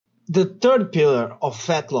The third pillar of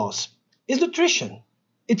fat loss is nutrition.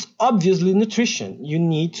 It's obviously nutrition. You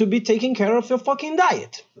need to be taking care of your fucking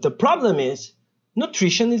diet. The problem is,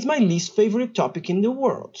 nutrition is my least favorite topic in the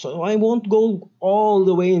world. So I won't go all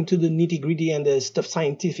the way into the nitty-gritty and the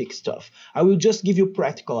scientific stuff. I will just give you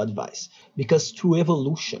practical advice. Because through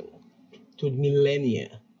evolution, through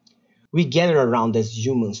millennia, we gather around as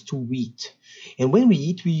humans to eat. And when we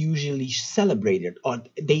eat, we usually celebrate our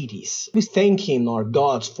deities. We're thanking our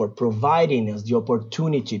gods for providing us the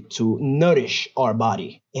opportunity to nourish our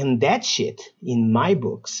body. And that shit, in my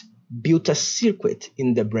books, built a circuit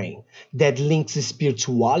in the brain that links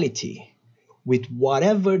spirituality with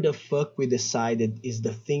whatever the fuck we decided is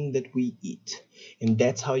the thing that we eat. And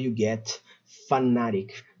that's how you get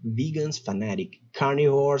fanatic vegans, fanatic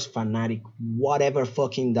carnivores, fanatic whatever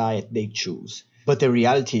fucking diet they choose. But the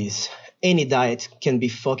reality is, any diet can be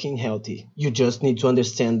fucking healthy. You just need to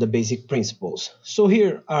understand the basic principles. So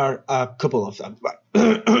here are a couple of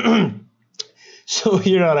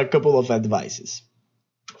advices.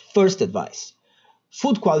 First advice,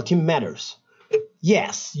 food quality matters.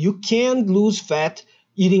 Yes, you can lose fat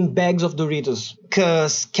eating bags of Doritos,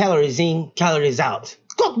 cause calories in, calories out.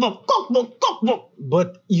 Cookbook.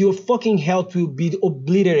 But your fucking health will be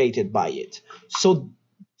obliterated by it. So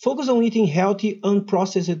focus on eating healthy,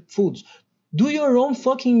 unprocessed foods. Do your own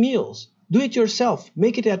fucking meals. Do it yourself.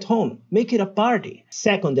 Make it at home. Make it a party.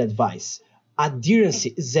 Second advice, adherence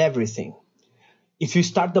is everything. If you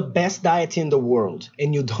start the best diet in the world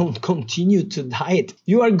and you don't continue to diet,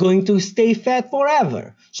 you are going to stay fat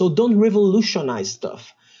forever. So don't revolutionize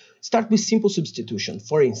stuff. Start with simple substitution.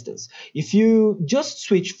 For instance, if you just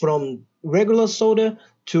switch from regular soda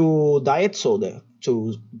to diet soda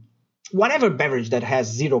to whatever beverage that has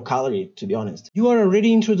 0 calorie, to be honest, you are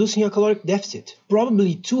already introducing a caloric deficit,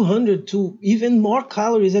 probably 200 to even more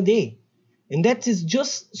calories a day. And that is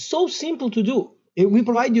just so simple to do. It will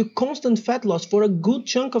provide you constant fat loss for a good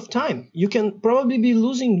chunk of time. You can probably be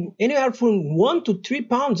losing anywhere from 1 to 3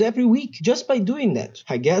 pounds every week just by doing that.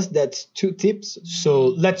 I guess that's 2 tips. So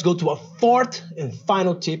let's go to a fourth and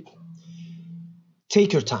final tip.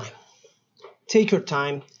 Take your time. Take your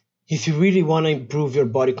time. If you really want to improve your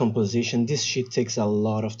body composition, this shit takes a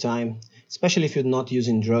lot of time. Especially if you're not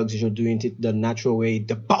using drugs, you're doing it the natural way,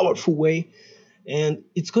 the powerful way. And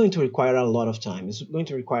it's going to require a lot of time. It's going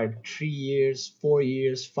to require 3 years, 4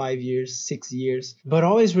 years, 5 years, 6 years. But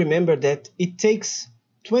always remember that it takes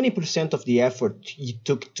 20% of the effort you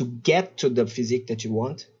took to get to the physique that you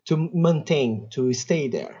want to maintain, to stay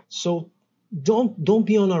there. So don't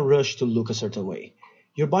be on a rush to look a certain way.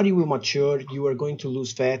 Your body will mature, you are going to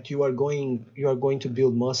lose fat, you are going to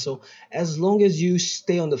build muscle. As long as you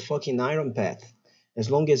stay on the fucking iron path, as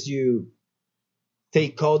long as you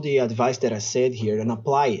take all the advice that I said here and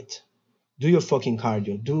apply it. Do your fucking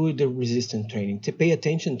cardio. Do the resistance training. To pay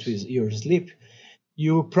attention to your sleep.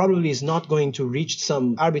 You probably is not going to reach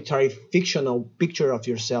some arbitrary fictional picture of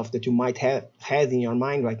yourself that you might have had in your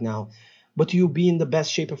mind right now, but you'll be in the best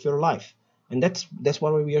shape of your life. And that's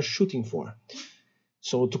what we are shooting for.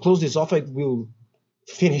 So to close this off, I will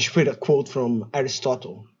finish with a quote from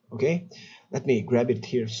Aristotle. Okay? Let me grab it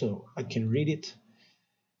here so I can read it.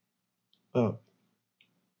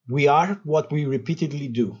 We are what we repeatedly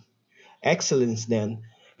do. Excellence, then,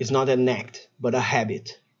 is not an act, but a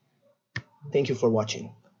habit. Thank you for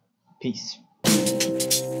watching. Peace.